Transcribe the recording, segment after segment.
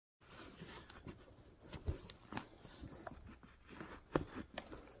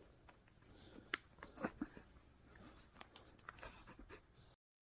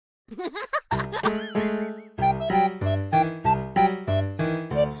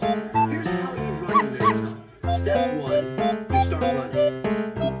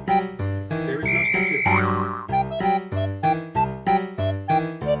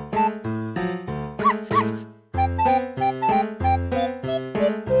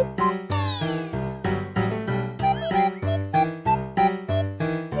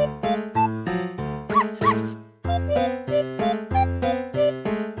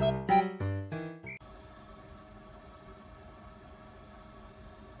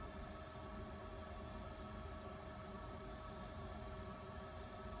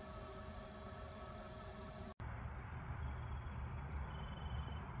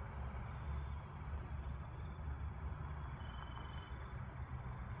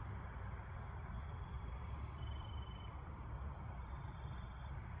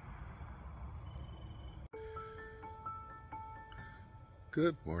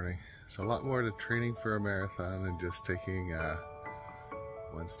Good morning. It's a lot more to training for a marathon than just taking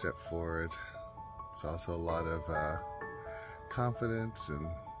one step forward. It's also a lot of confidence and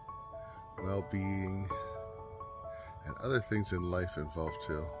well-being and other things in life involved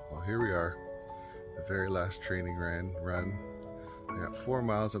too. Well, here we are, the very last training run. I got 4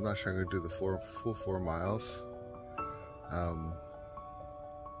 miles. I'm not sure I'm going to do the full 4 miles.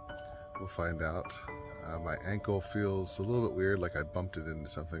 We'll find out. My ankle feels a little bit weird, like I bumped it into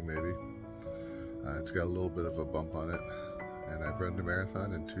something maybe. It's got a little bit of a bump on it, and I've run the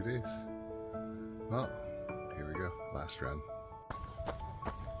marathon in 2 days. Well, here we go, last run.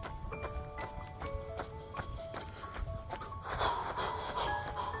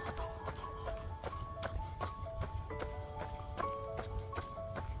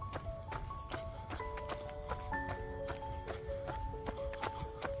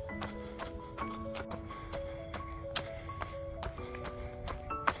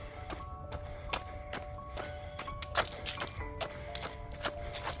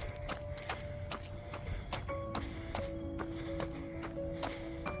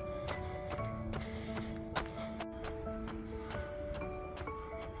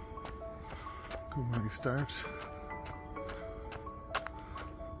 Good morning, stars.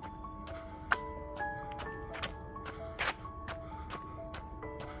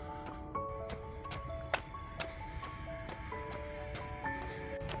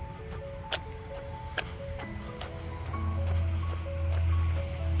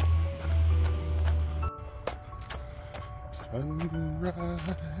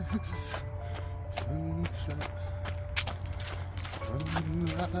 Sunrise, sunset,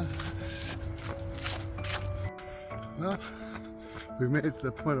 sunrise. Well, we've made it to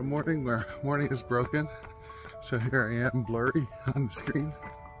the point of morning where morning is broken. So here I am, blurry on the screen,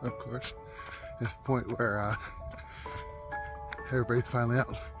 of course. It's the point where everybody's finally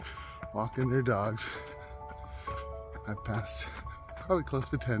out walking their dogs. I've passed probably close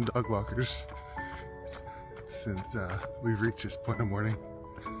to 10 dog walkers since we've reached this point of morning.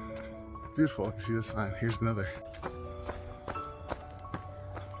 Beautiful, she was fine. Here's another.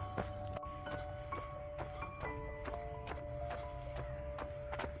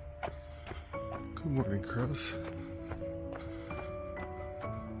 Good morning, crows.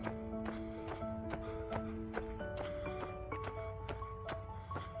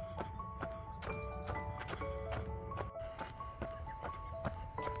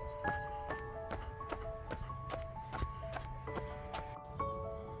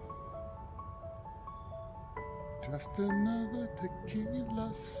 Just another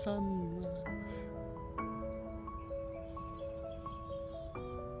tequila sunrise.